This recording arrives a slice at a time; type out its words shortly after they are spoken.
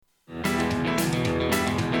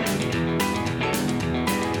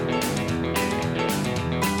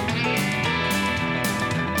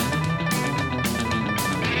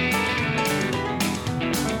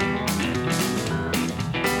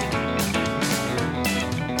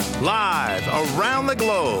Live around the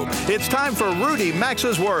globe, it's time for Rudy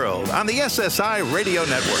Maxa's World on the SSI Radio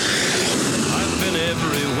Network. I've been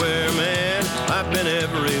everywhere, man. I've been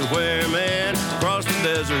everywhere, man. Across the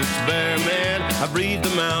deserts bare, man. I breathed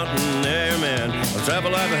the mountain air, man. Of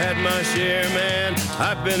travel I've had my share, man.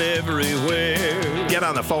 I've been everywhere. Get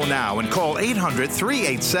on the phone now and call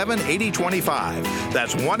 800-387-8025.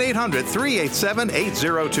 That's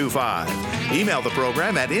 1-800-387-8025. Email the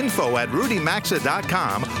program at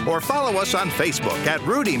info@rudymaxa.com or follow us on Facebook at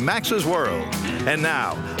Rudy Maxa's World. And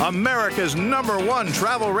now, America's #1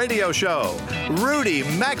 travel radio show, Rudy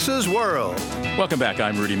Maxa's World. Welcome back.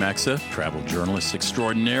 I'm Rudy Maxa, travel journalist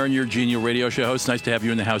extraordinaire and your genial radio show host. Nice to have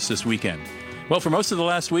you in the house this weekend. Well, for most of the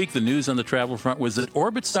last week, the news on the travel front was that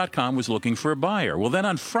Orbitz.com was looking for a buyer. Well, then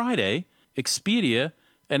on Friday, Expedia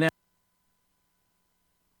announced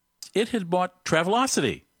it had bought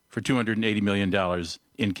Travelocity for $280 million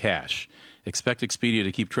in cash. Expect Expedia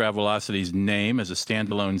to keep Travelocity's name as a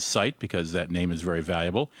standalone site because that name is very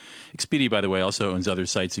valuable. Expedia, by the way, also owns other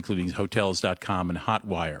sites, including Hotels.com and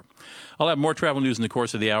Hotwire. I'll have more travel news in the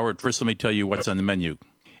course of the hour. First, let me tell you what's on the menu.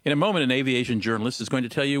 In a moment, an aviation journalist is going to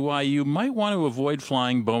tell you why you might want to avoid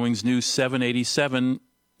flying Boeing's new 787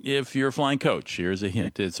 if you're flying coach. Here's a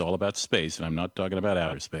hint. It's all about space, and I'm not talking about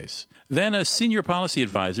outer space. Then a senior policy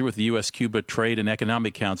advisor with the U.S.-Cuba Trade and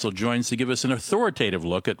Economic Council joins to give us an authoritative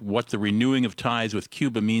look at what the renewing of ties with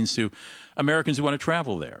Cuba means to Americans who want to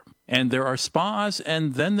travel there. And there are spas,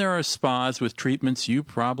 and then there are spas with treatments you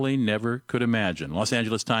probably never could imagine. Los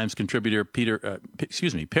Angeles Times contributor Perry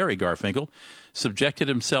Garfinkel subjected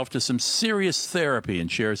himself to some serious therapy and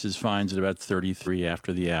shares his finds at about 33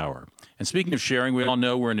 after the hour. And speaking of sharing, we all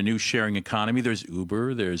know we're in a new sharing economy. There's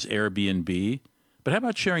Uber, there's Airbnb. But how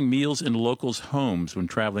about sharing meals in locals' homes when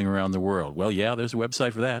traveling around the world? Well, yeah, there's a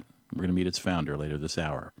website for that. We're going to meet its founder later this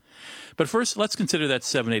hour. But first, let's consider that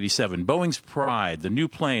 787, Boeing's pride, the new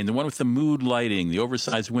plane, the one with the mood lighting, the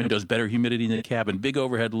oversized windows, better humidity in the cabin, big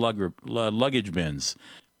overhead luggage bins.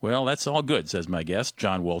 Well, that's all good, says my guest,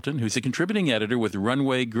 John Walton, who's a contributing editor with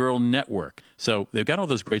Runway Girl Network. So they've got all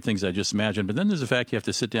those great things I just imagined, but then there's the fact you have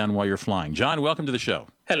to sit down while you're flying. John, welcome to the show.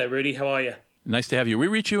 Hello, Rudy. How are you? Nice to have you. We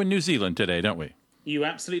reach you in New Zealand today, don't we? You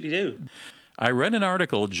absolutely do. I read an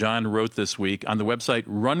article John wrote this week on the website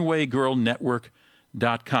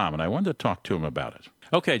runwaygirlnetwork.com, and I wanted to talk to him about it.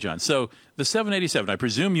 Okay, John, so the 787, I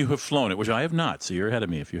presume you have flown it, which I have not, so you're ahead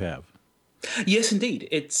of me if you have. Yes, indeed.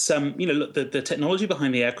 It's, look, the technology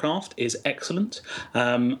behind the aircraft is excellent.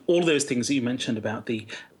 All of those things that you mentioned about the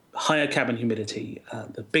higher cabin humidity,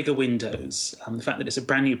 the bigger windows, the fact that it's a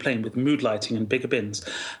brand new plane with mood lighting and bigger bins,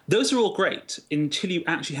 those are all great until you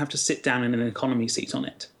actually have to sit down in an economy seat on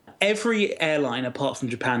it. Every airline, apart from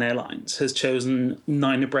Japan Airlines, has chosen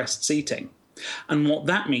 9 abreast seating. And what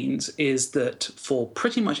that means is that for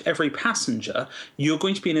pretty much every passenger, you're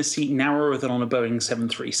going to be in a seat narrower than on a Boeing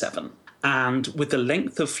 737. And with the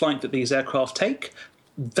length of flight that these aircraft take,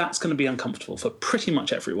 that's going to be uncomfortable for pretty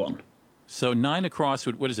much everyone. So 9 across,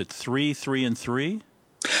 what is it, 3, 3, and 3?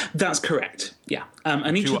 That's correct, yeah.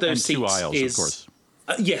 And each of those seats 2 aisles, is... of course.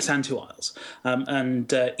 Yes, and 2 aisles.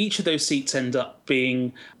 And each of those seats end up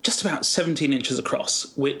being just about 17 inches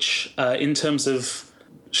across, which in terms of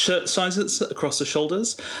shirt sizes across the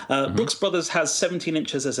shoulders, Brooks Brothers has 17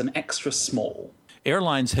 inches as an extra small.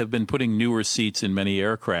 Airlines have been putting newer seats in many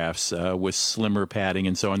aircrafts with slimmer padding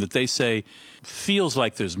and so on that they say feels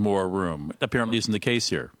like there's more room. Apparently isn't the case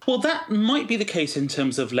here. Well, that might be the case in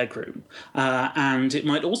terms of legroom. And it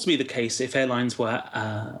might also be the case if airlines were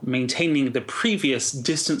maintaining the previous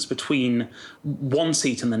distance between one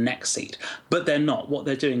seat and the next seat. But they're not. What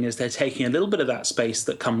they're doing is they're taking a little bit of that space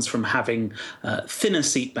that comes from having thinner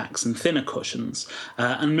seat backs and thinner cushions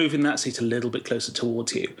and moving that seat a little bit closer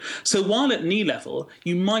towards you. So while at knee level,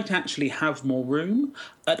 you might actually have more room.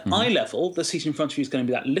 At eye level, the seat in front of you is going to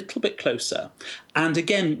be that little bit closer. And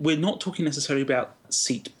again, we're not talking necessarily about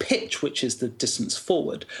seat pitch, which is the distance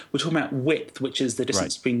forward. We're talking about width, which is the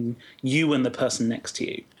distance between you and the person next to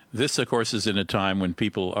you. This, of course, is in a time when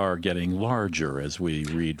people are getting larger, as we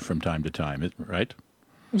read from time to time, right?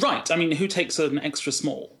 Right. I mean, who takes an extra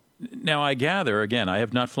small? Now, I gather, again, I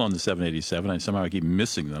have not flown the 787. Somehow I keep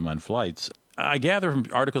missing them on flights. I gather from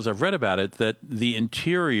articles I've read about it that the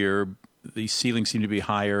interior, the ceilings seem to be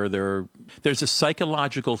higher. There's a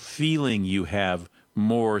psychological feeling you have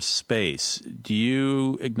more space. Do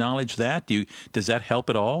you acknowledge that? Does that help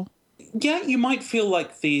at all? Yeah, you might feel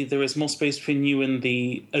like there is more space between you and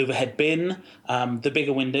the overhead bin. The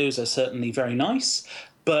bigger windows are certainly very nice.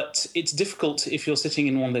 But it's difficult if you're sitting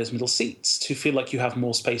in one of those middle seats to feel like you have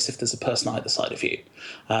more space if there's a person either side of you.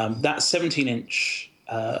 That 17-inch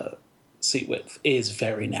seat width is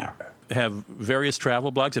very narrow. Have various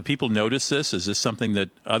travel blogs, have people noticed this? Is this something that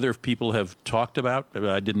other people have talked about?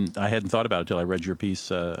 I hadn't thought about it until I read your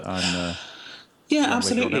piece on. Yeah,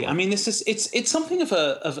 absolutely. I mean, it's something of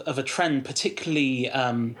a trend, particularly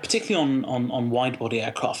on wide body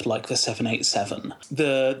aircraft like the 787.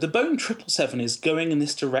 The Boeing 777 is going in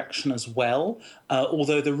this direction as well.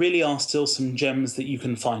 Although there really are still some gems that you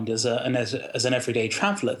can find as an everyday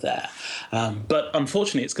traveller there. But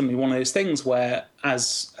unfortunately, it's going to be one of those things where,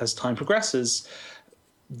 as time progresses,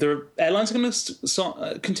 the airlines are going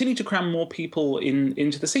to continue to cram more people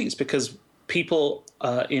into the seats because people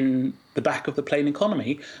in the back of the plane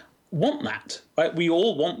economy want that, right? We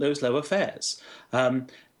all want those lower fares.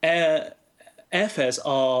 Airfares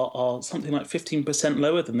are something like 15%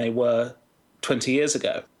 lower than they were 20 years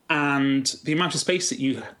ago. And the amount of space that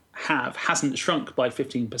you have hasn't shrunk by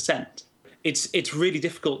 15%. It's really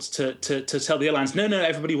difficult to tell the airlines, no,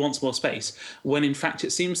 everybody wants more space, when in fact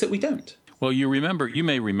it seems that we don't. Well, you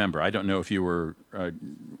may remember, I don't know if you were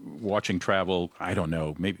watching travel, I don't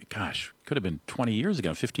know, maybe, could have been 20 years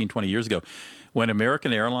ago, 20 years ago, when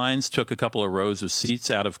American Airlines took a couple of rows of seats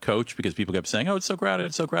out of coach because people kept saying, oh, it's so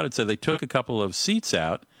crowded. So they took a couple of seats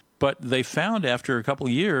out, but they found after a couple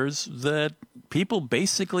of years that people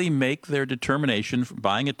basically make their determination for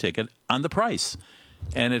buying a ticket on the price.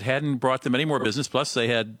 And it hadn't brought them any more business. Plus, they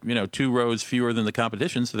had 2 rows fewer than the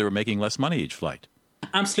competition, so they were making less money each flight.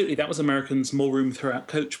 Absolutely. That was American's More Room Throughout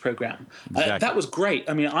Coach program. Exactly. That was great.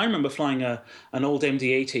 I mean, I remember flying an old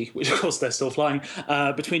MD-80, which of course they're still flying,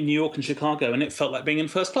 between New York and Chicago, and it felt like being in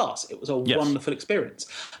first class. It was a wonderful experience.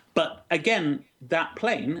 But again, that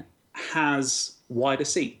plane has wider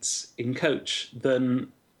seats in coach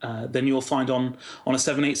than you'll find on a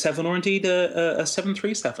 787 or indeed a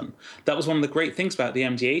 737. That was one of the great things about the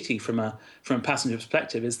MD-80 from a passenger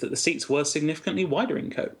perspective, is that the seats were significantly wider in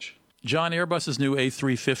coach. John, Airbus's new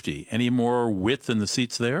A350, any more width in the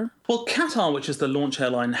seats there? Well, Qatar, which is the launch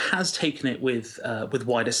airline, has taken it with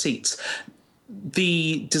wider seats.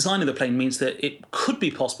 The design of the plane means that it could be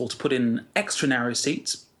possible to put in extra narrow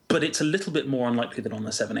seats, but it's a little bit more unlikely than on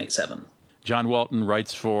the 787. John Walton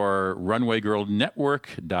writes for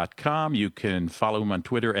RunwayGirlNetwork.com. You can follow him on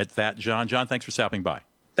Twitter at @ThatJohn. John, thanks for stopping by.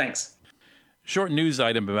 Thanks. Short news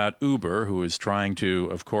item about Uber, who is trying to,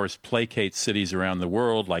 of course, placate cities around the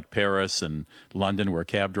world like Paris and London, where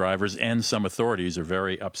cab drivers and some authorities are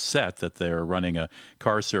very upset that they're running a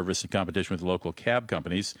car service in competition with local cab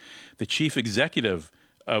companies. The chief executive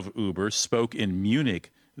of Uber spoke in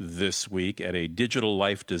Munich this week at a Digital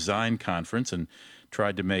Life Design conference and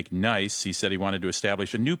tried to make nice. He said he wanted to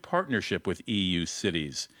establish a new partnership with EU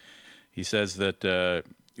cities. He says that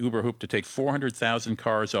Uber hoped to take 400,000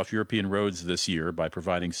 cars off European roads this year by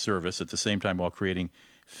providing service at the same time while creating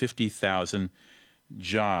 50,000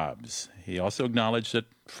 jobs. He also acknowledged that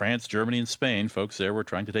France, Germany, and Spain, folks there, were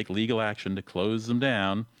trying to take legal action to close them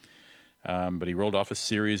down. But he rolled off a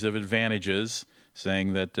series of advantages,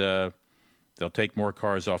 saying that they'll take more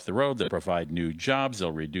cars off the road, they'll provide new jobs,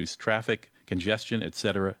 they'll reduce traffic congestion,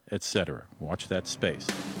 etc., etc. Watch that space.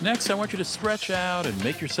 Next, I want you to stretch out and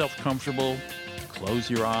make yourself comfortable. Close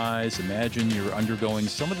your eyes. Imagine you're undergoing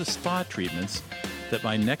some of the spa treatments that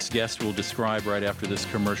my next guest will describe right after this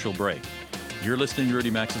commercial break. You're listening to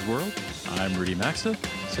Rudy Maxa's World. I'm Rudy Maxa.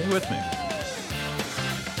 Stay with me.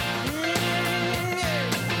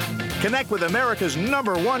 Connect with America's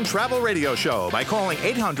 #1 travel radio show by calling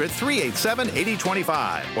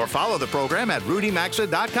 800-387-8025 or follow the program at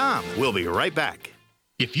rudymaxa.com. We'll be right back.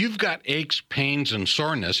 If you've got aches, pains, and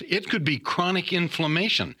soreness, it could be chronic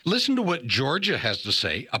inflammation. Listen to what Georgia has to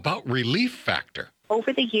say about Relief Factor.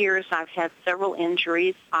 Over the years, I've had several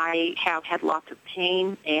injuries. I have had lots of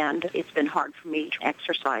pain, and it's been hard for me to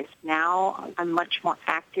exercise. Now I'm much more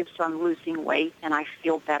active, so I'm losing weight, and I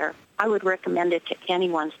feel better. I would recommend it to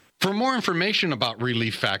anyone. For more information about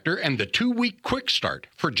Relief Factor and the 2-week quick start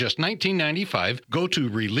for just $19.95, go to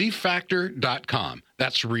ReliefFactor.com.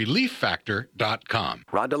 That's ReliefFactor.com.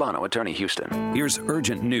 Rod Delano, Attorney, Houston. Here's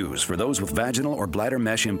urgent news for those with vaginal or bladder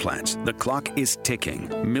mesh implants. The clock is ticking.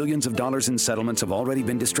 Millions of dollars in settlements have already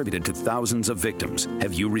been distributed to thousands of victims.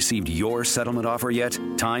 Have you received your settlement offer yet?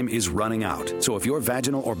 Time is running out. So if your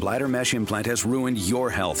vaginal or bladder mesh implant has ruined your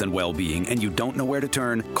health and well-being and you don't know where to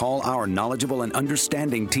turn, call our knowledgeable and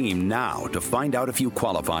understanding team now to find out if you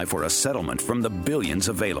qualify for a settlement from the billions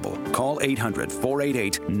available. Call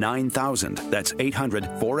 800-488-9000. That's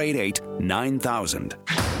 800-488-9000.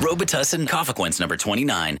 Robitussin Cofequence number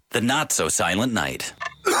 29, the not-so-silent night.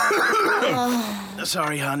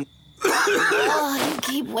 Sorry, hon. Oh, you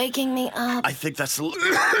keep waking me up. I think that's...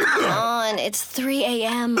 Come on, it's 3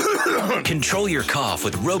 a.m. Control your cough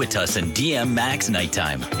with Robitussin DM Max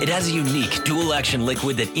Nighttime. It has a unique dual-action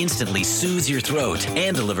liquid that instantly soothes your throat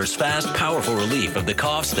and delivers fast, powerful relief of the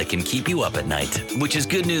coughs that can keep you up at night, which is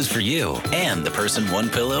good news for you and the person one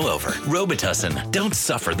pillow over. Robitussin. Don't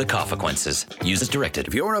suffer the consequences. Use as directed.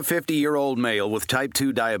 If you're a 50-year-old male with type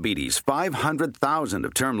 2 diabetes, $500,000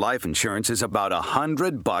 of term life insurance is about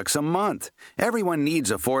 $100 a month. Everyone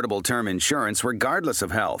needs affordable term insurance regardless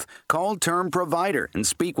of health. Call Term Provider and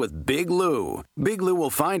speak with Big Lou. Big Lou will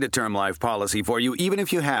find a term life policy for you even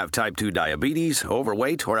if you have type 2 diabetes,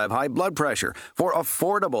 overweight, or have high blood pressure. For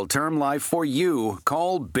affordable term life for you,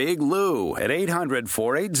 call Big Lou at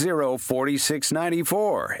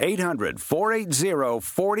 800-480-4694.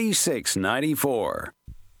 800-480-4694.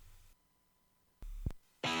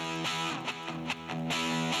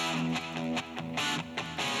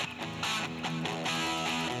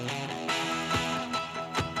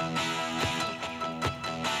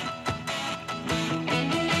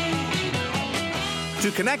 To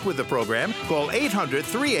connect with the program, call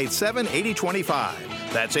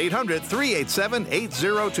 800-387-8025. That's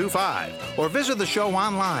 800-387-8025. Or visit the show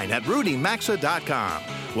online at rudymaxa.com.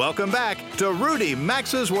 Welcome back to Rudy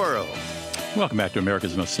Maxa's World. Welcome back to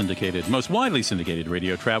America's most widely syndicated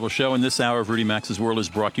radio travel show. And this hour of Rudy Maxa's World is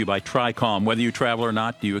brought to you by TriCalm. Whether you travel or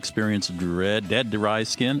not, do you experience dead, dry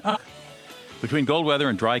skin? Between cold weather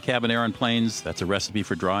and dry cabin air on planes, that's a recipe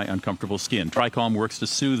for dry, uncomfortable skin. TriCalm works to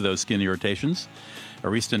soothe those skin irritations. A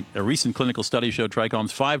recent clinical study showed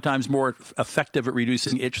TriCalm's 5 times more effective at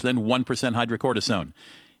reducing itch than 1% hydrocortisone.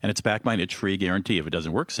 And it's backed by an itch-free guarantee. If it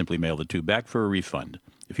doesn't work, simply mail the tube back for a refund.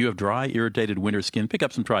 If you have dry, irritated winter skin, pick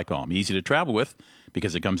up some TriCalm. Easy to travel with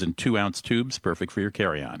because it comes in 2-ounce tubes, perfect for your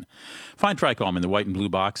carry-on. Find TriCalm in the white and blue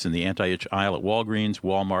box in the anti-itch aisle at Walgreens,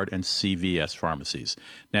 Walmart, and CVS pharmacies.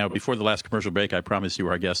 Now, before the last commercial break, I promised you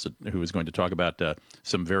our guest who was going to talk about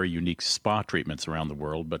some very unique spa treatments around the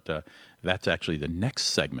world, but that's actually the next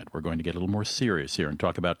segment. We're going to get a little more serious here and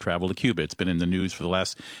talk about travel to Cuba. It's been in the news for the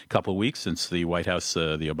last couple of weeks since the White House,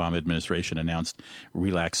 the Obama administration, announced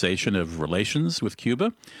relaxation of relations with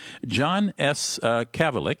Cuba. John S.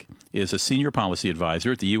 Kavalik is a senior policy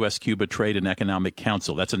advisor at the U.S.-Cuba Trade and Economic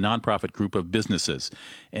Council. That's a nonprofit group of businesses.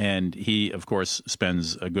 And he, of course,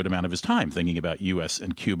 spends a good amount of his time thinking about U.S.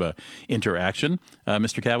 and Cuba interaction.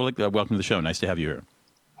 Mr. Kavalik, welcome to the show. Nice to have you here.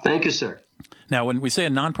 Thank you, sir. Now, when we say a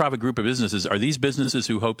nonprofit group of businesses, are these businesses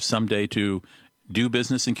who hope someday to do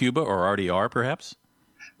business in Cuba or already are, perhaps?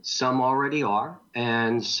 Some already are,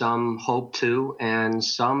 and some hope to, and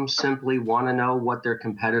some simply want to know what their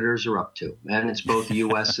competitors are up to. And it's both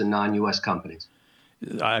U.S. and non-U.S. companies.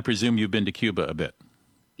 I presume you've been to Cuba a bit.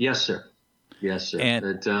 Yes, sir. Yes, sir. And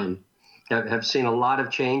have seen a lot of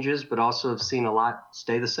changes, but also have seen a lot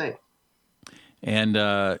stay the same. And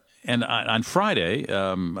on Friday,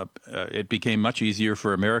 it became much easier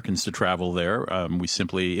for Americans to travel there. We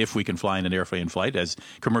simply, if we can fly in an airplane flight, as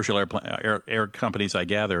commercial air companies, I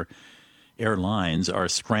gather, airlines are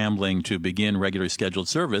scrambling to begin regular scheduled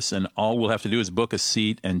service, and all we'll have to do is book a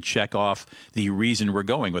seat and check off the reason we're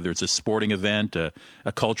going, whether it's a sporting event, a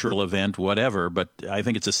cultural event, whatever. But I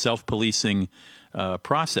think it's a self-policing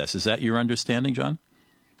process. Is that your understanding, John?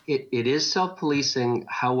 It is self-policing.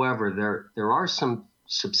 However, there are some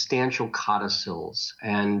substantial codicils,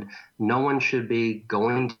 and no one should be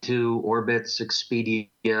going to Orbitz,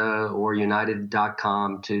 Expedia, or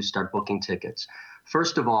United.com to start booking tickets.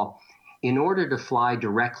 First of all, in order to fly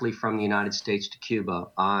directly from the United States to Cuba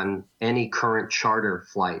on any current charter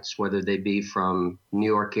flights, whether they be from New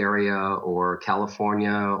York area or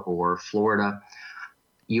California or Florida,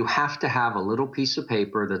 you have to have a little piece of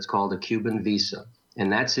paper that's called a Cuban visa. And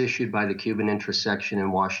that's issued by the Cuban interest section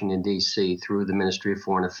in Washington, D.C. through the Ministry of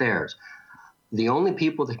Foreign Affairs. The only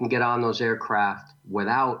people that can get on those aircraft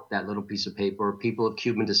without that little piece of paper are people of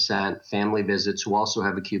Cuban descent, family visits, who also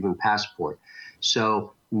have a Cuban passport.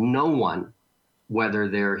 So no one, whether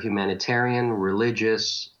they're humanitarian,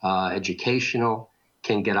 religious, educational,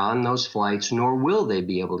 can get on those flights, nor will they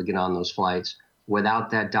be able to get on those flights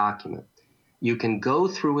without that document. You can go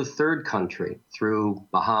through a third country, through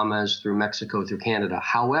Bahamas, through Mexico, through Canada.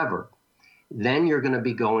 However, then you're going to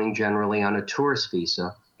be going generally on a tourist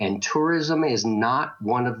visa, and tourism is not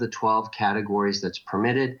one of the 12 categories that's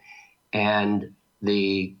permitted, and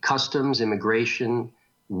the customs, immigration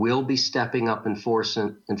will be stepping up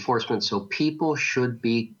enforcement, so people should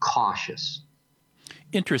be cautious.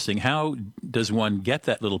 Interesting. How does one get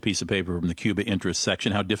that little piece of paper from the Cuba interest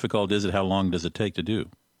section? How difficult is it? How long does it take to do?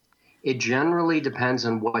 It generally depends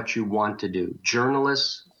on what you want to do.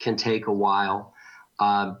 Journalists can take a while.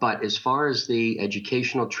 But as far as the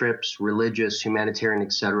educational trips, religious, humanitarian,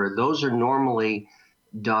 et cetera, those are normally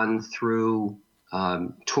done through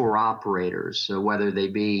tour operators. So whether they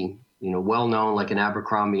be, well-known like an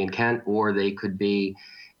Abercrombie and Kent, or they could be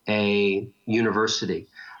a university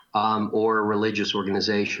or a religious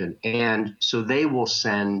organization. And so they will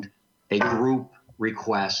send a group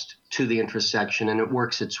request to the intersection, and it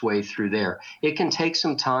works its way through there. It can take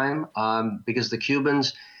some time because the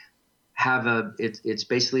Cubans have it's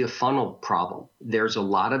basically a funnel problem. There's a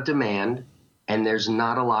lot of demand, and there's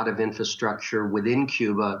not a lot of infrastructure within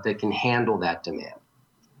Cuba that can handle that demand.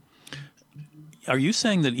 Are you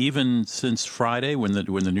saying that even since Friday, when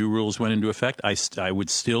the new rules went into effect, I would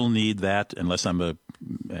still need that, unless I'm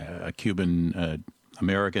a Cuban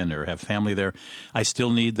American or have family there, I still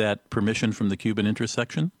need that permission from the Cuban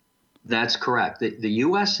intersection? That's correct. The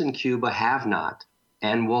U.S. and Cuba have not,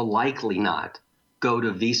 and will likely not, go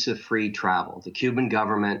to visa-free travel. The Cuban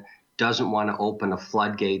government doesn't want to open a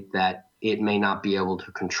floodgate that it may not be able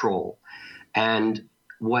to control. And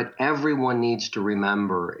what everyone needs to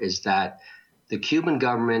remember is that the Cuban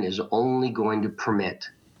government is only going to permit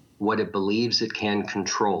what it believes it can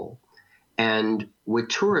control. And with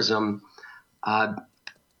tourism,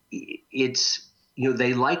 it's,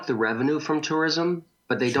 they like the revenue from tourism,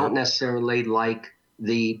 but they don't necessarily like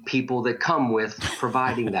the people that come with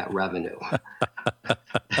providing that revenue.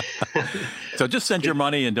 So just send your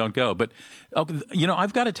money and don't go. But,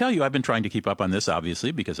 I've got to tell you, I've been trying to keep up on this,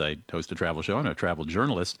 obviously, because I host a travel show and I'm a travel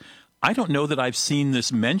journalist. I don't know that I've seen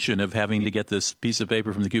this mention of having to get this piece of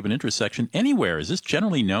paper from the Cuban intersection anywhere. Is this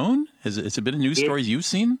generally known? Has it been in news stories you've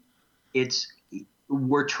seen?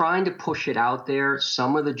 We're trying to push it out there.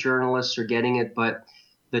 Some of the journalists are getting it, but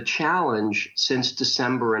the challenge since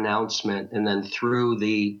December announcement and then through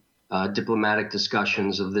the diplomatic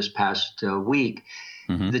discussions of this past week,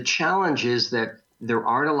 the challenge is that there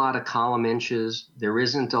aren't a lot of column inches. There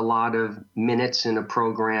isn't a lot of minutes in a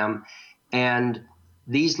program. And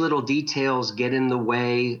these little details get in the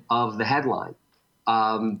way of the headline.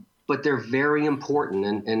 But they're very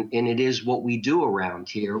important. And it is what we do around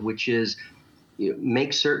here, which is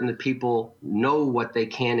make certain that people know what they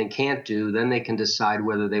can and can't do. Then they can decide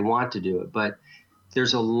whether they want to do it. But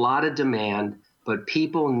there's a lot of demand, but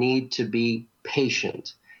people need to be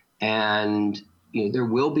patient. And there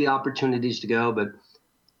will be opportunities to go, but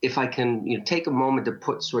if I can take a moment to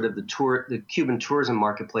put sort of the Cuban tourism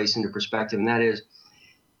marketplace into perspective, and that is,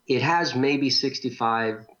 it has maybe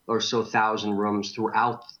 65 or so thousand rooms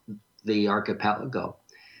throughout the archipelago.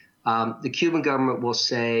 The Cuban government will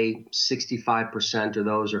say 65% of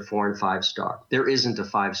those are 4 and 5 star. There isn't a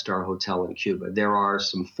 5-star hotel in Cuba. There are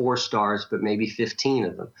some 4 stars, but maybe 15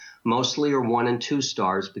 of them. Mostly are 1 and 2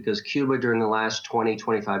 stars because Cuba during the last 20,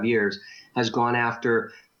 25 years has gone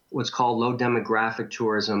after what's called low demographic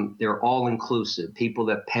tourism. They're all inclusive, people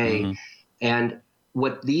that pay. And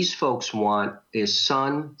what these folks want is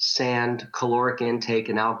sun, sand, caloric intake,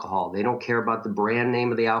 and alcohol. They don't care about the brand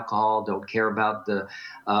name of the alcohol, don't care about the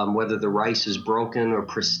whether the rice is broken or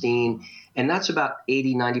pristine. And that's about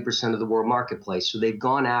 80, 90% of the world marketplace. So they've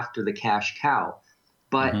gone after the cash cow.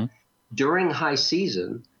 But during high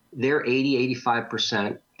season, they're 80,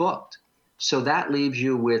 85% booked. So that leaves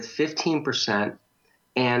you with 15%.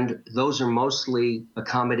 And those are mostly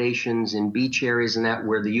accommodations in beach areas and that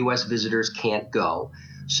where the U.S. visitors can't go.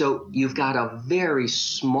 So you've got a very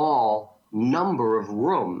small number of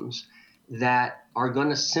rooms that are going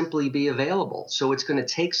to simply be available. So it's going to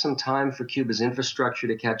take some time for Cuba's infrastructure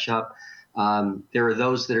to catch up. There are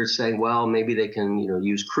those that are saying, well, maybe they can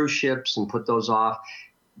use cruise ships and put those off.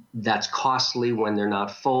 That's costly when they're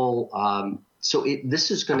not full. So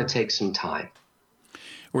this is going to take some time.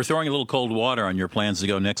 We're throwing a little cold water on your plans to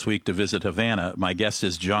go next week to visit Havana. My guest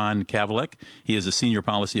is John Kavalek. He is a senior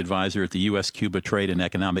policy advisor at the U.S.-Cuba Trade and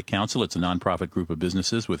Economic Council. It's a nonprofit group of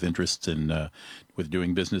businesses with interests in with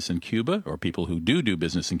doing business in Cuba, or people who do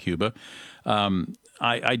business in Cuba.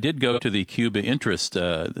 I did go to the Cuba Interest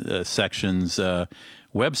section's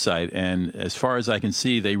website, and as far as I can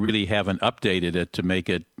see, they really haven't updated it to make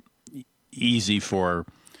it easy for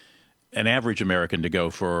an average American to go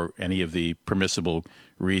for any of the permissible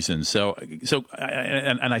reasons. So,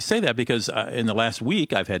 I say that because in the last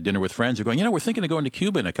week I've had dinner with friends who are going, we're thinking of going to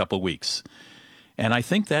Cuba in a couple of weeks. And I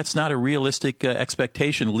think that's not a realistic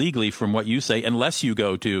expectation legally from what you say, unless you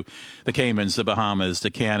go to the Caymans, the Bahamas,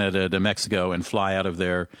 to Canada, to Mexico, and fly out of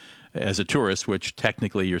there as a tourist, which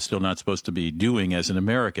technically you're still not supposed to be doing as an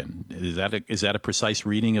American. Is that a precise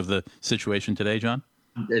reading of the situation today, John?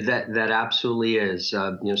 That absolutely is.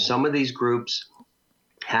 Some of these groups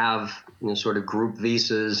have sort of group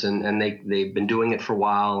visas, and they've been doing it for a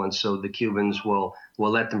while, and so the Cubans will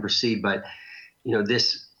let them proceed. But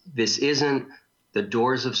this isn't, the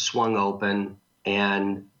doors have swung open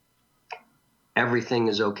and everything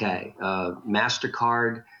is okay.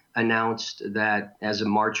 MasterCard announced that as of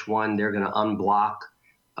March 1, they're going to unblock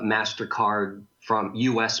a MasterCard from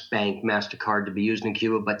U.S. Bank MasterCard to be used in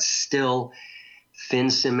Cuba, but still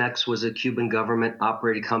FinCimex was a Cuban government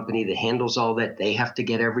operated company that handles all that. They have to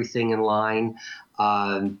get everything in line.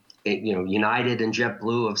 United and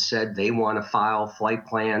JetBlue have said they want to file flight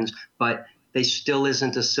plans, but there still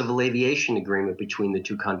isn't a civil aviation agreement between the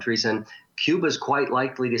two countries. And Cuba's quite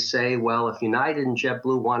likely to say, well, if United and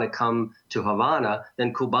JetBlue want to come to Havana,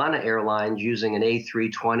 then Cubana Airlines, using an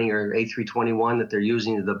A320 or A321 that they're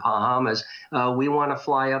using to the Bahamas, we want to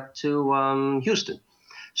fly up to Houston.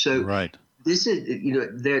 So right. This is,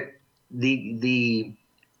 the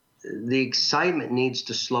excitement needs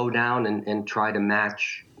to slow down and try to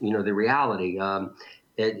match, the reality.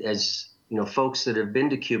 As folks that have been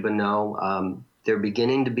to Cuba know, there are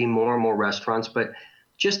beginning to be more and more restaurants. But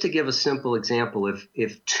just to give a simple example,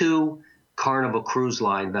 if two Carnival Cruise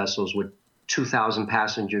Line vessels with 2,000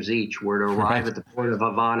 passengers each were to arrive at the port of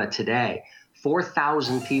Havana today,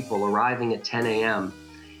 4,000 people arriving at 10 a.m.,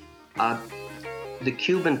 the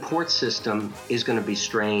Cuban port system is going to be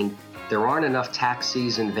strained. There aren't enough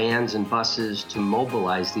taxis and vans and buses to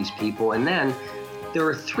mobilize these people. And then there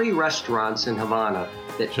are 3 restaurants in Havana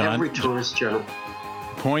that every tourist general.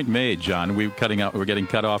 Point made, John. We're getting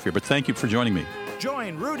cut off here, but thank you for joining me.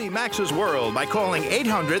 Join Rudy Maxa's World by calling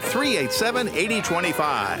 800-387-8025.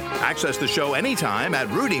 Access the show anytime at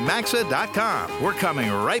rudymaxa.com. We're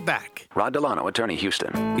coming right back. Rod Delano, Attorney,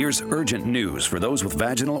 Houston. Here's urgent news for those with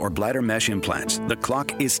vaginal or bladder mesh implants. The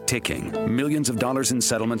clock is ticking. Millions of dollars in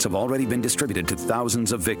settlements have already been distributed to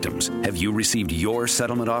thousands of victims. Have you received your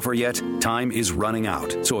settlement offer yet? Time is running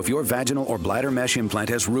out. So if your vaginal or bladder mesh implant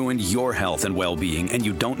has ruined your health and well-being and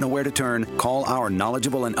you don't know where to turn, call our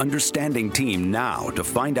knowledgeable and understanding team now to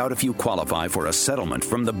find out if you qualify for a settlement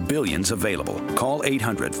from the billions available. Call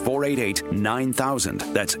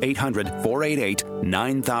 800-488-9000. That's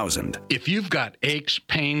 800-488-9000. If you've got aches,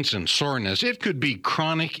 pains, and soreness, it could be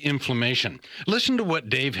chronic inflammation. Listen to what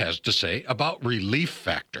Dave has to say about Relief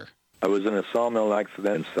Factor. I was in a sawmill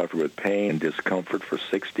accident and suffered with pain and discomfort for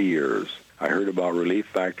 60 years. I heard about Relief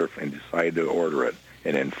Factor and decided to order it.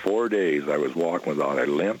 And in 4 days, I was walking without a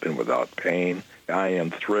limp and without pain. I am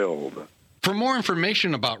thrilled. For more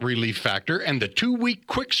information about Relief Factor and the 2-week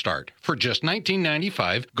quick start for just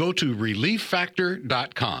 $19.95, go to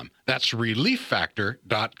ReliefFactor.com. That's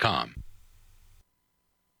ReliefFactor.com.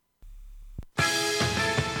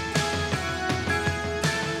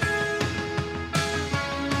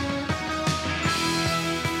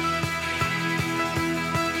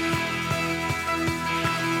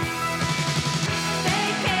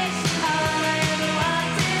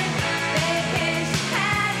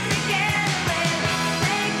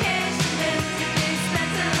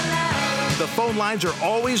 The phone lines are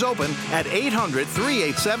always open at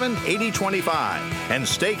 800-387-8025. And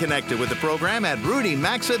stay connected with the program at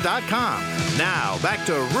rudymaxa.com. Now, back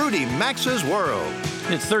to Rudy Maxa's World.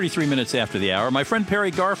 It's 33 minutes after the hour. My friend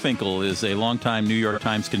Perry Garfinkel is a longtime New York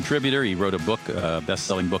Times contributor. He wrote a book, a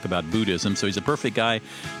best-selling book about Buddhism, so he's a perfect guy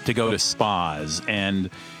to go to spas. And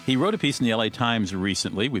he wrote a piece in the LA Times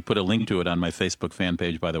recently. We put a link to it on my Facebook fan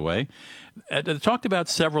page, by the way. It talked about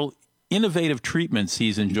several innovative treatments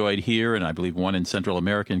he's enjoyed here, and I believe one in Central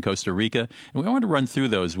America and Costa Rica. And we want to run through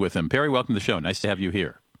those with him. Perry, welcome to the show. Nice to have you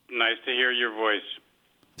here. Nice to hear your voice.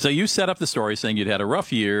 So you set up the story saying you'd had a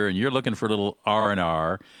rough year and you're looking for a little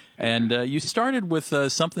R&R. And you started with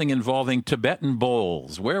something involving Tibetan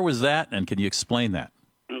bowls. Where was that, and can you explain that?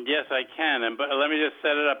 Yes, I can. But let me just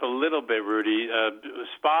set it up a little bit, Rudy.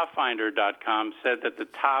 SpaFinder.com said that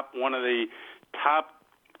one of the top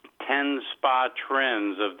 10 spa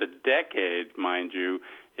trends of the decade, mind you,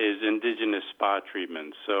 is indigenous spa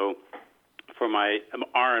treatments. So for my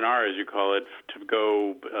R&R, as you call it, to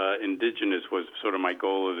go indigenous was sort of my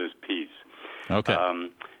goal of this piece. Okay.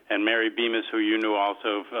 And Mary Bemis, who you knew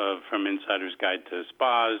also from Insider's Guide to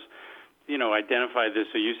Spas, identified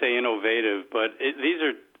this. So you say innovative, but these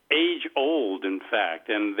are age-old, in fact,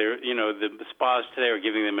 and they're, the spas today are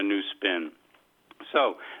giving them a new spin.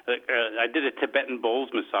 So I did a Tibetan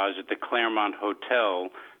bowls massage at the Claremont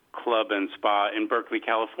Hotel Club and Spa in Berkeley,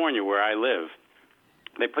 California, where I live.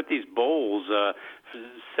 They put these bowls,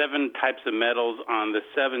 7 types of metals on the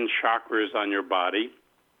 7 chakras on your body,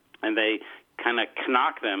 and they kind of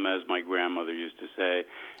knock them, as my grandmother used to say,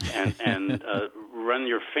 and run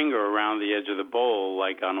your finger around the edge of the bowl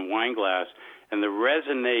like on a wine glass, and the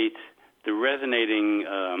resonating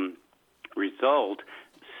result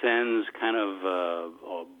sends kind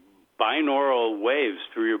of binaural waves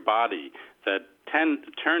through your body that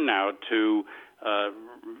turn out to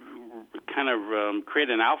kind of create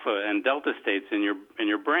an alpha and delta states in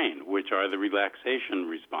your brain, which are the relaxation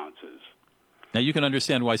responses. Now, you can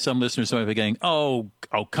understand why some listeners might be going, oh,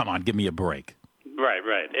 come on, give me a break. Right.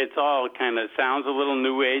 It's all kind of sounds a little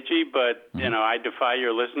new agey, but I defy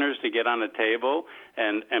your listeners to get on a table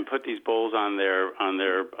and put these bowls on their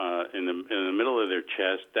in the middle of their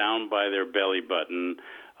chest, down by their belly button,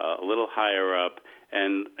 a little higher up.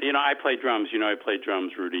 And I play drums. I play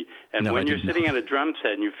drums, Rudy. And when you're sitting at a drum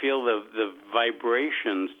set and you feel the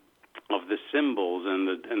vibrations of the cymbals and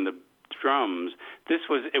the drums,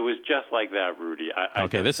 it was just like that, Rudy.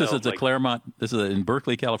 This is at the Claremont. This is in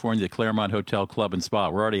Berkeley, California, the Claremont Hotel Club and Spa.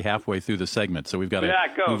 We're already halfway through the segment, so we've got to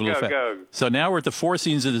move a little fast. Go. So now we're at the Four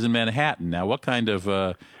Seasons in Manhattan. Now, what kind of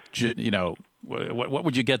what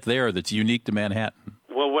would you get there that's unique to Manhattan?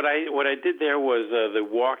 Well, what I did there was the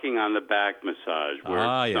walking on the back massage,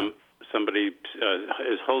 where somebody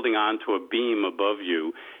is holding on to a beam above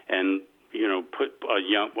you, and put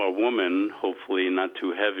a woman, hopefully not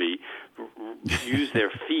too heavy, use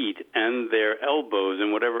their feet and their elbows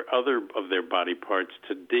and whatever other of their body parts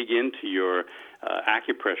to dig into your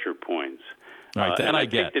acupressure points. Right, that I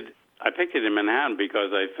get. I picked it in Manhattan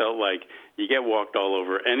because I felt like you get walked all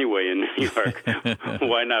over anyway in New York.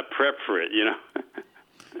 Why not prep for it,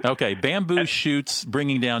 Okay, bamboo shoots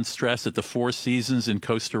bringing down stress at the Four Seasons in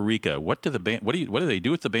Costa Rica. What do they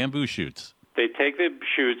do with the bamboo shoots? They take the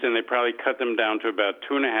shoots and they probably cut them down to about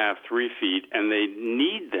 2.5, 3 feet, and they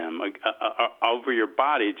knead them over your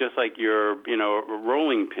body, just like your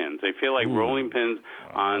rolling pins. They feel like rolling pins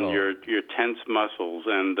on your tense muscles.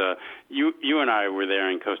 And you and I were there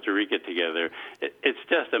in Costa Rica together. It's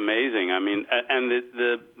just amazing. I mean, and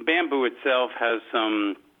the bamboo itself has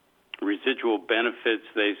some residual benefits.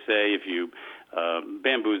 They say if you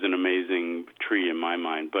bamboo is an amazing tree in my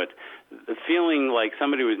mind, but the feeling like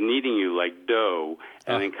somebody was kneading you like dough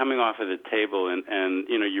and then coming off of the table and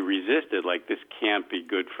you resisted, like this can't be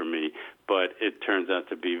good for me, but it turns out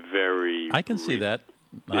to be very... I can see that.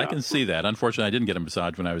 I can see that. Unfortunately, I didn't get a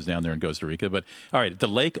massage when I was down there in Costa Rica. But, all right, the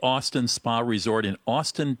Lake Austin Spa Resort in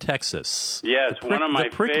Austin, Texas. Yes, one of my The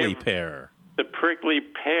prickly pear. The prickly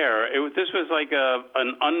pear. This was like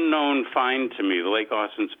an unknown find to me. The Lake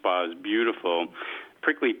Austin Spa is beautiful.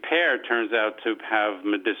 Prickly pear turns out to have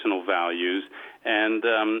medicinal values, and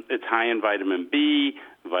it's high in vitamin B,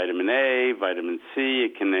 vitamin A, vitamin C.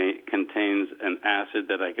 It contains an acid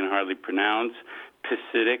that I can hardly pronounce,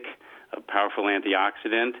 pisidic, a powerful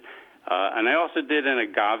antioxidant. And I also did an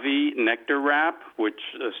agave nectar wrap, which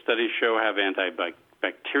studies show have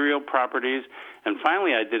antibacterial properties. And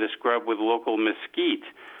finally, I did a scrub with local mesquite,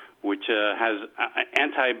 which has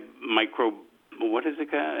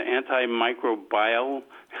antimicrobial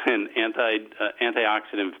and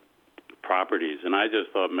antioxidant properties. And I just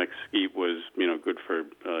thought mesquite was, good for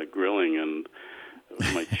grilling and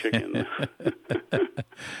my chicken.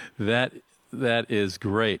 That is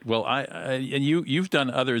great. Well, and you've done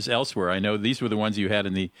others elsewhere. I know these were the ones you had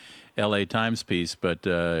in the L.A. Times piece, but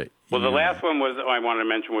the last one I wanted to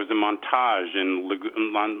mention was the Montage in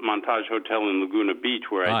Montage Hotel in Laguna Beach,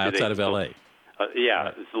 where I did outside of L.A.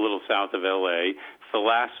 It's a little south of L.A.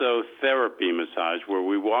 Thalassotherapy massage, where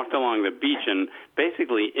we walked along the beach and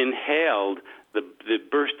basically inhaled the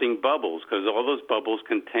bursting bubbles, because all those bubbles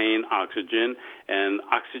contain oxygen, and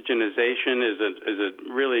oxygenization is a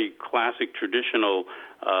really classic traditional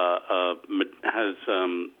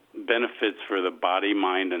has benefits for the body,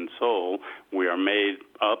 mind, and soul. We are made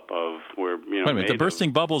up of Wait a minute, the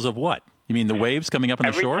bursting bubbles of what? You mean the waves coming up on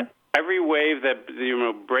the shore? Every wave that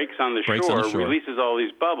breaks on the shore releases all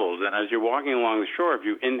these bubbles, and as you're walking along the shore, if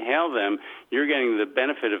you inhale them, you're getting the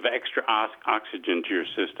benefit of extra oxygen to your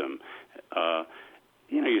system.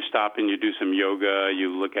 You stop and you do some yoga,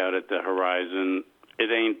 you look out at the horizon.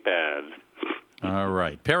 It ain't bad. All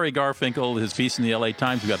right. Perry Garfinkel, his piece in the L.A.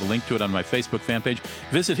 Times. We've got a link to it on my Facebook fan page.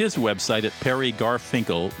 Visit his website at Perry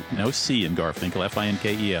Garfinkel, no C in Garfinkel,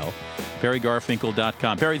 Finkel,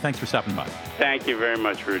 PerryGarfinkel.com. Perry, thanks for stopping by. Thank you very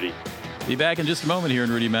much, Rudy. Be back in just a moment here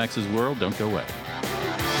in Rudy Max's World. Don't go away.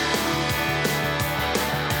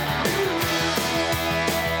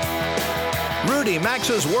 Rudy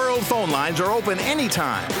Max's World phone lines are open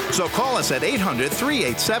anytime, so call us at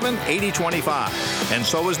 800-387-8025. And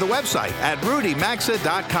so is the website at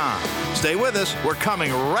rudymaxa.com. Stay with us. We're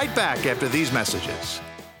coming right back after these messages.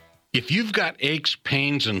 If you've got aches,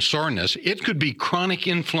 pains, and soreness, it could be chronic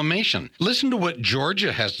inflammation. Listen to what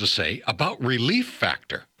Georgia has to say about Relief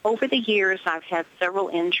Factor. Over the years, I've had several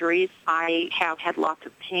injuries. I have had lots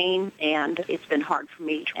of pain, and it's been hard for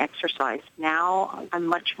me to exercise. Now I'm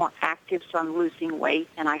much more active, so I'm losing weight,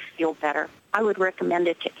 and I feel better. I would recommend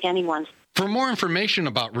it to anyone. For more information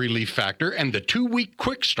about Relief Factor and the 2-week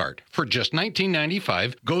quick start for just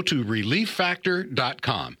 $19.95, go to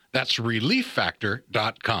ReliefFactor.com. That's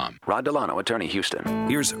ReliefFactor.com. Rod Delano, Attorney, Houston.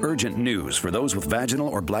 Here's urgent news for those with vaginal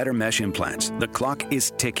or bladder mesh implants. The clock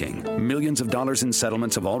is ticking. Millions of dollars in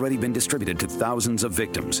settlements have already been distributed to thousands of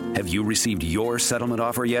victims. Have you received your settlement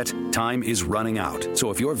offer yet? Time is running out.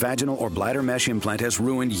 So if your vaginal or bladder mesh implant has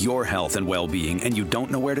ruined your health and well-being and you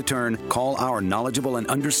don't know where to turn, call our knowledgeable and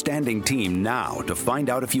understanding team now to find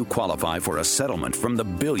out if you qualify for a settlement from the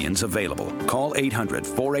billions available. Call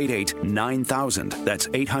 800-488-9000. That's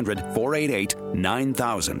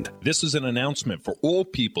 800-488-9000. This is an announcement for all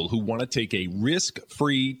people who want to take a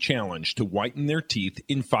risk-free challenge to whiten their teeth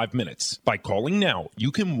in 5 minutes. By calling now,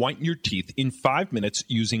 you can whiten your teeth in 5 minutes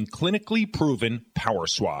using clinically proven power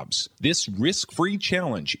swabs. This risk-free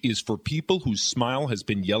challenge is for people whose smile has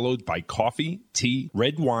been yellowed by coffee, tea,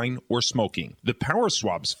 red wine, or smoking. The Power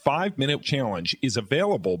Swabs 5-minute challenge is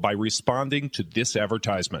available by responding to this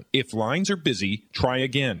advertisement. If lines are busy, try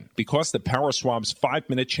again. Because the Power Swabs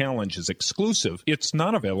 5-minute challenge is exclusive, it's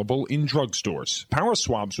not available in drugstores. Power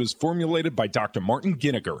Swabs was formulated by Dr. Martin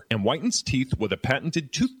Ginniger and whitens teeth with a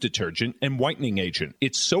patented tooth detergent and whitening agent.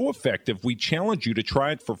 It's so effective, we challenge you to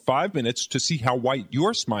try it for 5 minutes to see how white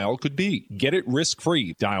your smile could be. Get it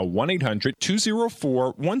risk-free. Dial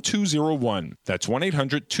 1-800-204-1201. That's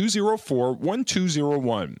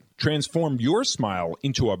 1-800-204-1201. Transform your smile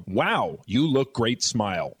into a wow, you look great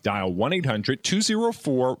smile. Dial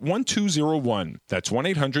 1-800-204-1201. That's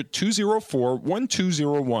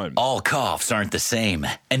 1-800-204-1201. All coughs aren't the same,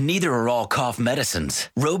 and neither are all cough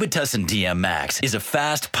medicines. Robitussin DM Max is a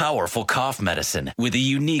fast, powerful cough medicine with a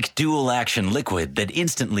unique dual-action liquid that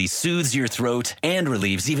instantly soothes your throat and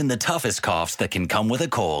relieves even the toughest coughs that can come with a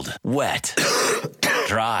cold. Wet,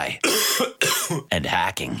 dry, and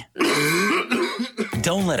hacking.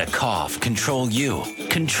 Don't let a cough control you.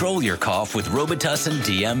 Control your cough with Robitussin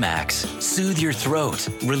DM Max. Soothe your throat,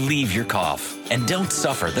 relieve your cough, and don't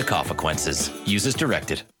suffer the consequences. Use as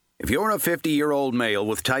directed. If you're a 50-year-old male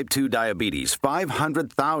with type 2 diabetes,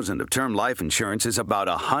 $500,000 of term life insurance is about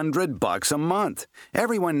 $100 a month.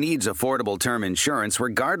 Everyone needs affordable term insurance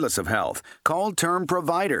regardless of health. Call Term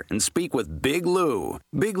Provider and speak with Big Lou.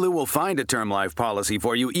 Big Lou will find a term life policy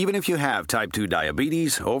for you even if you have type 2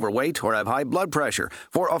 diabetes, overweight, or have high blood pressure.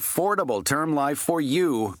 For affordable term life for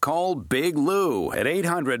you, call Big Lou at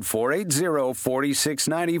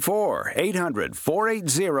 800-480-4694.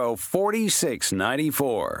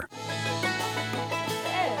 800-480-4694.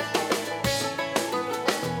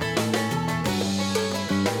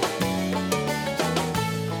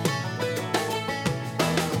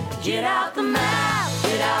 Get out the map,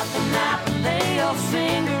 and lay your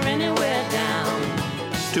finger anywhere down.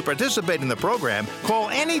 To participate in the program, call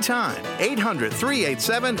anytime,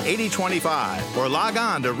 800-387-8025, or log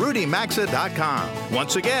on to RudyMaxa.com.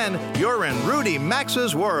 Once again, you're in Rudy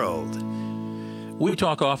Maxa's world. We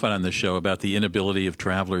talk often on the show about the inability of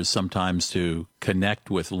travelers sometimes to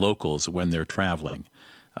connect with locals when they're traveling.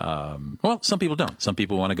 Well, some people don't. Some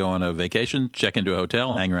people want to go on a vacation, check into a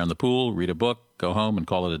hotel, hang around the pool, read a book, go home, and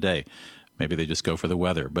call it a day. Maybe they just go for the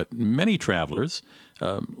weather. But many travelers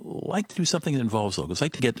like to do something that involves locals,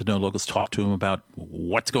 like to get to know locals, talk to them about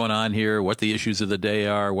what's going on here, what the issues of the day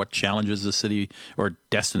are, what challenges the city or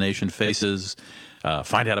destination faces,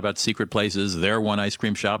 find out about secret places, their one ice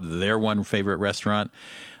cream shop, their one favorite restaurant.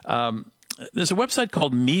 There's a website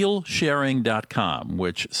called mealsharing.com,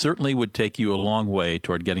 which certainly would take you a long way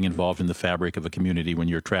toward getting involved in the fabric of a community when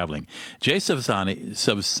you're traveling. Jay Savsani, is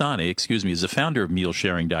the founder of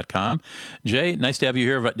mealsharing.com. Jay, nice to have you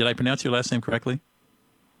here. Did I pronounce your last name correctly?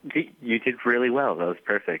 You did really well. That was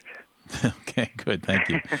perfect. Okay, good. Thank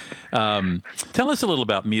you. Tell us a little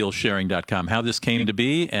about mealsharing.com, how this came to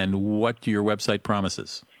be, and what your website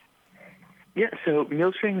promises. Yeah, so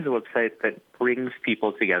Mealsharing is a website that brings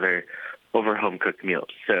people together over home-cooked meals.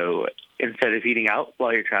 So instead of eating out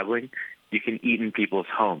while you're traveling, you can eat in people's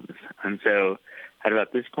homes. And so at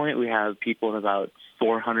about this point, we have people in about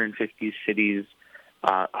 450 cities,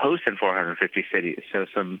 hosts in 450 cities. So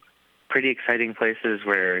some pretty exciting places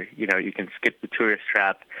where, you can skip the tourist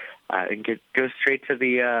trap and go straight to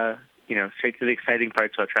the, straight to the exciting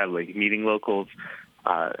parts about traveling, meeting locals,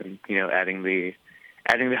 and, adding the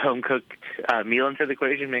home-cooked meal into the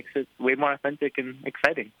equation makes it way more authentic and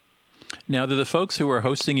exciting. Now, do the folks who are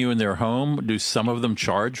hosting you in their home, do some of them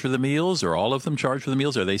charge for the meals or all of them charge for the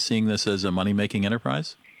meals? Are they seeing this as a money-making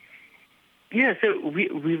enterprise? Yeah, so we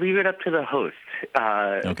leave it up to the host.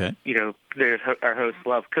 Okay. You know, our hosts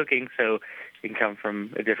love cooking, so it can come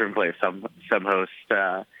from a different place. Some hosts,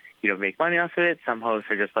 make money off of it. Some hosts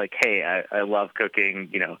are just like, hey, I love cooking.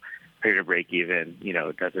 Here to break even.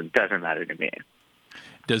 It doesn't matter to me.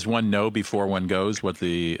 Does one know before one goes what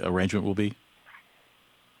the arrangement will be?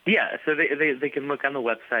 Yeah, so they can look on the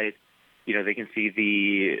website. They can see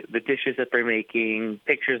the dishes that they're making,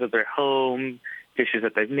 pictures of their home, dishes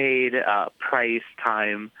that they've made, price,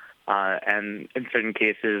 time, and in certain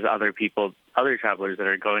cases, other travelers that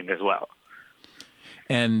are going as well.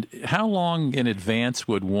 And how long in advance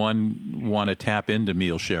would one want to tap into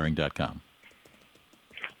mealsharing.com?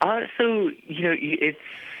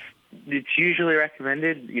 It's usually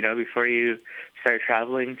recommended, before you start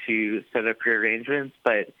traveling to set up your arrangements.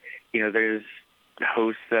 But, there's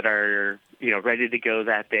hosts that are, ready to go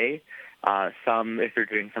that day. Some, if they're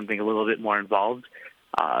doing something a little bit more involved,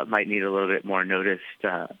 might need a little bit more notice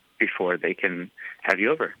before they can have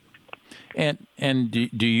you over. And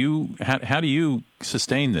do you how do you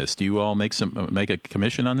sustain this? Do you all make a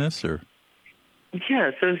commission on this, or?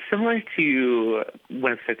 Yeah, so similar to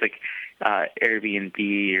websites like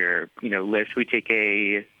Airbnb or Lyft, we take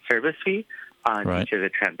a service fee on each of the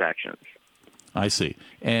transactions. I see.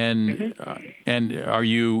 And and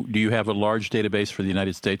do you have a large database for the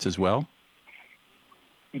United States as well?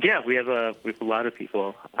 Yeah, we have a lot of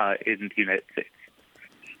people in the United States.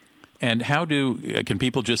 And can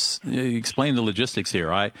people just explain the logistics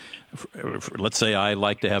here? Let's say I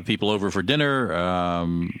like to have people over for dinner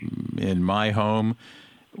in my home.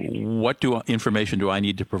 What information do I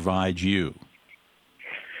need to provide you?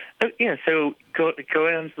 So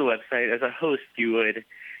going onto the website, as a host, you would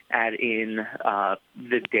add in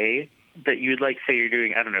the day that you'd like. Say you're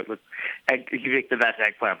doing, I don't know, you make the best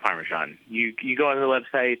eggplant parmesan. You go onto the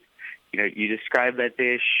website, you describe that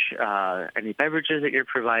dish, any beverages that you're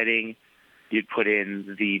providing. You'd put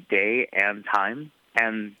in the day and time,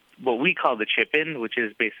 and what we call the chip-in, which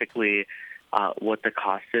is basically what the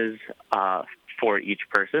cost is for each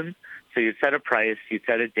person. So you'd set a price, you'd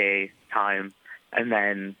set a day, time, and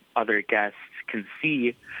then other guests can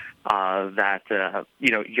see that,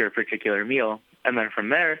 your particular meal. And then from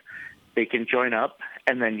there, they can join up,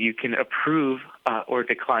 and then you can approve or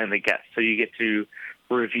decline the guest. So you get to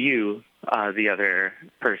review the other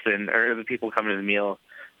person or the people coming to the meal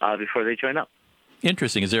before they join up.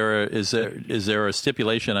 Interesting. Is there a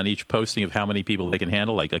stipulation on each posting of how many people they can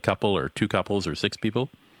handle, like a couple or two couples or six people?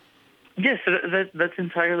 Yes, that's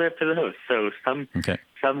entirely up to the host. So some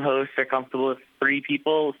hosts are comfortable with 3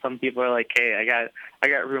 people. Some people are like, hey, I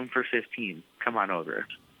got room for 15. Come on over.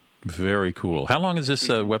 Very cool. How long has this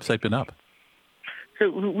website been up?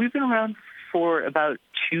 So we've been around for about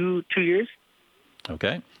 2 years.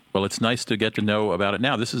 Okay. Well, it's nice to get to know about it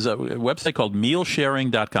now. This is a website called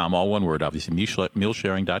mealsharing.com, all one word, obviously,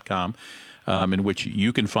 mealsharing.com, in which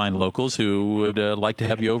you can find locals who would like to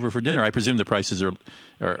have you over for dinner. I presume the prices are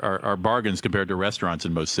bargains compared to restaurants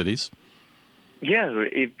in most cities. Yeah,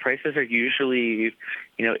 prices are usually,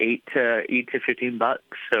 $8 to $15.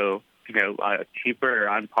 So, cheaper or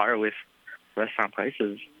on par with restaurant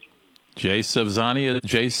prices. Jay Subzani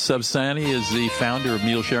is the founder of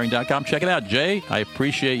mealsharing.com. Check it out, Jay. I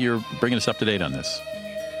appreciate your bringing us up to date on this.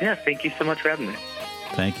 Yeah, thank you so much for having me.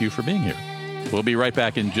 Thank you for being here. We'll be right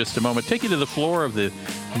back in just a moment. Take you to the floor of the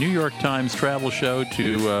New York Times Travel Show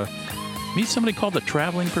to meet somebody called the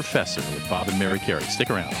Traveling Professor with Bob and Mary Carey. Stick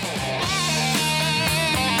around.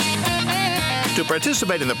 To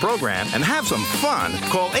participate in the program and have some fun,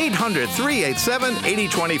 call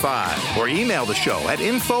 800-387-8025 or email the show at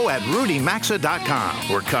info@rudymaxa.com.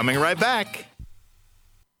 We're coming right back.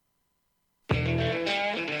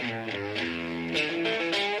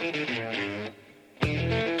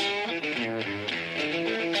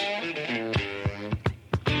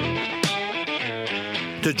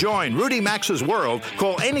 To join Rudy Maxa's World,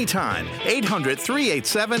 call anytime,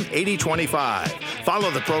 800-387-8025.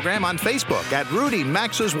 Follow the program on Facebook at Rudy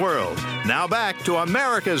Maxa's World. Now back to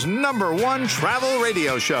America's #1 travel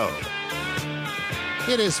radio show.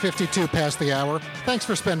 It is 52 past the hour. Thanks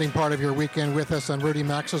for spending part of your weekend with us on Rudy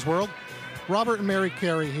Maxa's World. Robert and Mary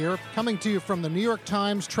Carey here, coming to you from the New York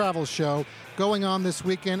Times Travel Show, going on this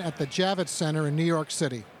weekend at the Javits Center in New York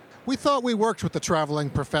City. We thought we worked with the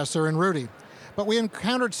Traveling Professor and Rudy, but we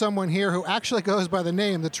encountered someone here who actually goes by the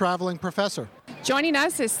name the Traveling Professor. Joining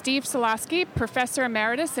us is Steve Solosky, Professor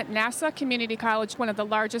Emeritus at Nassau Community College, one of the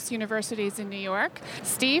largest universities in New York.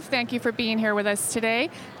 Steve, thank you for being here with us today.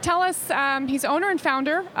 Tell us, he's owner and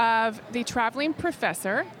founder of the Traveling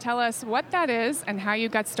Professor. Tell us what that is and how you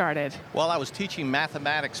got started. Well, I was teaching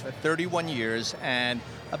mathematics for 31 years, and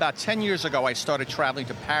about 10 years ago, I started traveling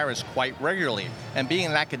to Paris quite regularly. And being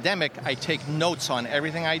an academic, I take notes on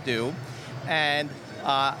everything I do. And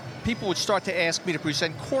people would start to ask me to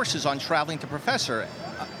present courses on traveling to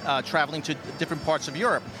traveling to different parts of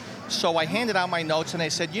Europe. So I handed out my notes and they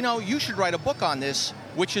said, you should write a book on this,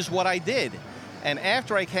 which is what I did. And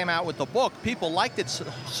after I came out with the book, people liked it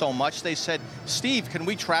so much, they said, Steve, can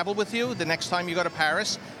we travel with you the next time you go to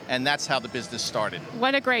Paris? And that's how the business started.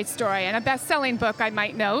 What a great story, and a best-selling book, I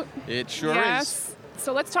might note. It sure is.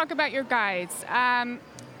 So let's talk about your guides.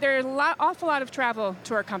 There are an awful lot of travel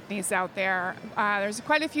tour companies out there. There's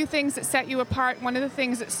quite a few things that set you apart. One of the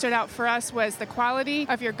things that stood out for us was the quality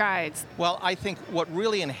of your guides. Well, I think what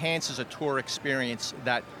really enhances a tour experience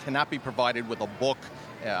that cannot be provided with a book,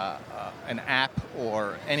 an app,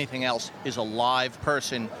 or anything else is a live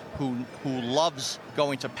person who loves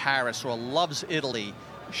going to Paris or loves Italy,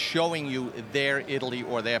 showing you their Italy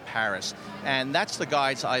or their Paris. And that's the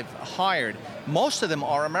guides I've hired. Most of them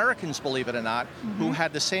are Americans, believe it or not, who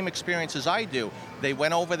had the same experience as I do. They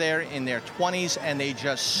went over there in their 20s and they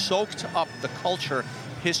just soaked up the culture,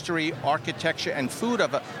 history, architecture, and food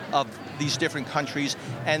of these different countries.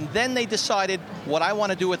 And then they decided, what I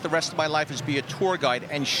want to do with the rest of my life is be a tour guide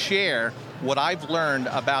and share what I've learned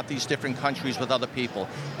about these different countries with other people.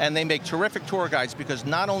 And they make terrific tour guides because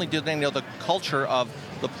not only do they know the culture of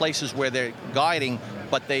the places where they're guiding,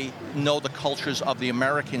 but they know the cultures of the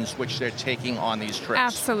Americans which they're taking on these trips.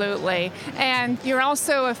 Absolutely. And you're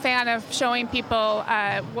also a fan of showing people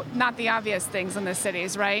not the obvious things in the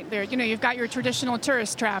cities, right? You've got your traditional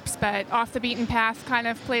tourist traps, but off the beaten path kind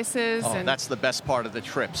of places. Oh, that's the best part of the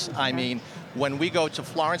trips. Okay. I mean, when we go to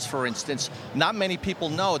Florence, for instance, not many people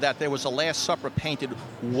know that there was a Last Supper painted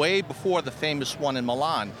way before the famous one in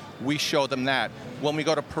Milan. We show them that. When we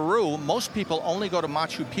go to Peru, most people only go to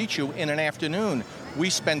Machu Picchu in an afternoon. We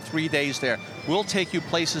spend 3 days there. We'll take you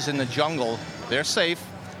places in the jungle, they're safe,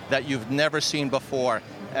 that you've never seen before.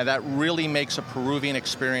 And that really makes a Peruvian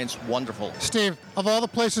experience wonderful. Steve, of all the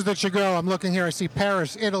places that you go, I'm looking here, I see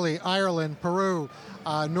Paris, Italy, Ireland, Peru,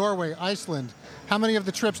 Norway, Iceland. How many of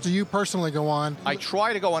the trips do you personally go on? I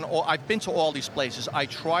try to go on all. I've been to all these places. I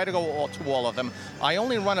try to go to all of them. I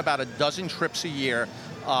only run about a dozen trips a year,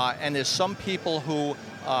 and there's some people who,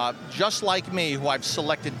 just like me, who I've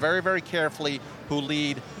selected very, very carefully, who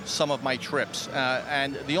lead some of my trips.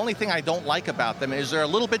 And the only thing I don't like about them is they're a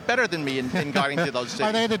little bit better than me in guiding to those cities.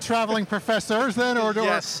 Are they the traveling professors then?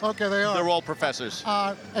 Yes. Okay, they are. They're all professors.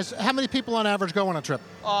 How many people on average go on a trip?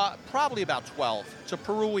 Probably about 12. To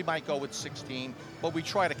Peru, we might go with 16, but we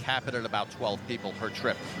try to cap it at about 12 people per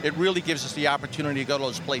trip. It really gives us the opportunity to go to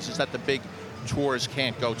those places that the big tours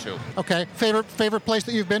can't go to. Okay. Favorite place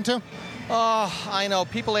that you've been to? I know.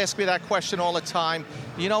 People ask me that question all the time.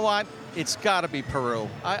 You know what? It's got to be Peru.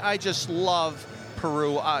 I just love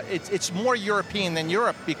Peru. It's more European than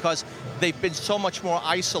Europe because they've been so much more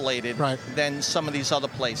isolated than some of these other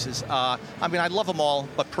places. I love them all,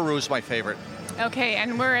 but Peru is my favorite. Okay,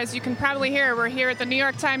 and as you can probably hear, we're here at the New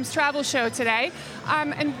York Times Travel Show today.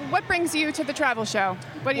 And what brings you to the travel show?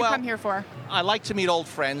 What do you come here for? I like to meet old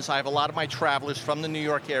friends. I have a lot of my travelers from the New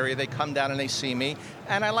York area. They come down and they see me.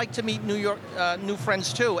 And I like to meet new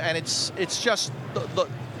friends too. And it's just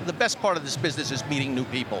the best part of this business is meeting new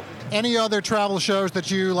people. Any other travel shows that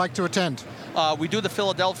you like to attend? We do the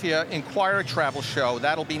Philadelphia Inquirer Travel Show.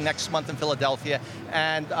 That'll be next month in Philadelphia.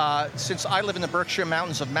 And since I live in the Berkshire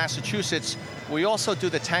Mountains of Massachusetts, we also do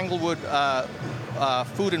the Tanglewood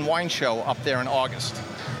Food and Wine Show up there in August.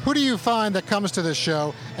 Who do you find that comes to this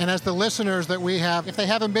show? And as the listeners that we have, if they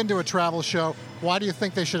haven't been to a travel show, why do you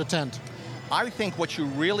think they should attend? I think what you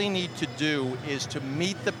really need to do is to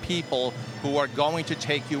meet the people who are going to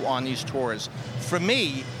take you on these tours. For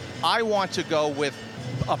me, I want to go with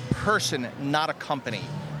a person, not a company.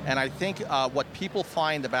 And I think what people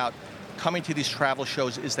find about coming to these travel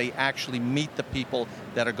shows is they actually meet the people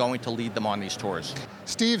that are going to lead them on these tours.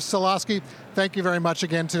 Steve Solaski, thank you very much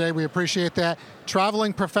again today. We appreciate that.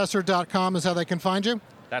 TravelingProfessor.com is how they can find you?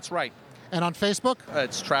 That's right. And on Facebook?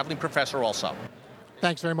 It's Traveling Professor also.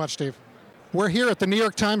 Thanks very much, Steve. We're here at the New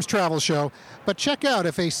York Times Travel Show, but check out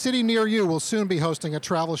if a city near you will soon be hosting a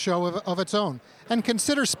travel show of its own, and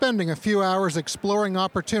consider spending a few hours exploring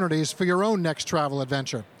opportunities for your own next travel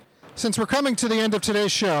adventure. Since we're coming to the end of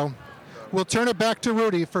today's show, we'll turn it back to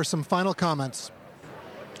Rudy for some final comments.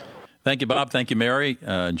 Thank you, Bob. Thank you, Mary.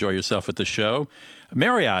 Enjoy yourself at the show.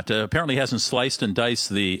 Marriott apparently hasn't sliced and diced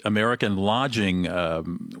the American lodging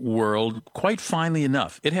world quite finely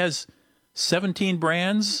enough. It has 17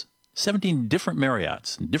 brands, 17 different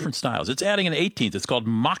Marriotts, different styles. It's adding an 18th. It's called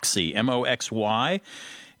Moxy, M-O-X-Y.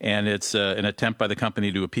 and it's an attempt by the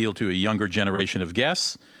company to appeal to a younger generation of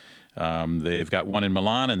guests. They've got one in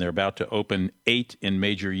Milan, and they're about to open 8 in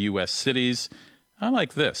major U.S. cities. I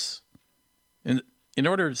like this. In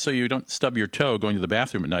order so you don't stub your toe going to the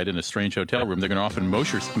bathroom at night in a strange hotel room, they're going to offer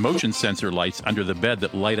motion sensor lights under the bed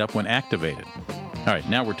that light up when activated. All right,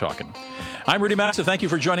 now we're talking. I'm Rudy Maxa. Thank you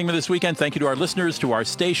for joining me this weekend. Thank you to our listeners, to our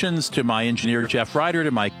stations, to my engineer, Jeff Ryder,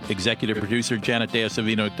 to my executive producer, Janet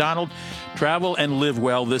DeSavino-McDonald. Travel and live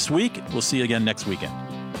well this week. We'll see you again next weekend.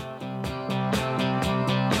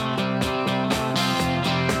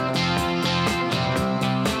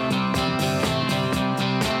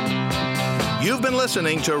 You've been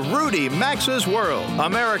listening to Rudy Maxa's World,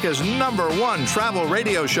 America's #1 travel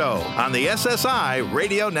radio show on the SSI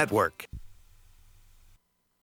Radio Network.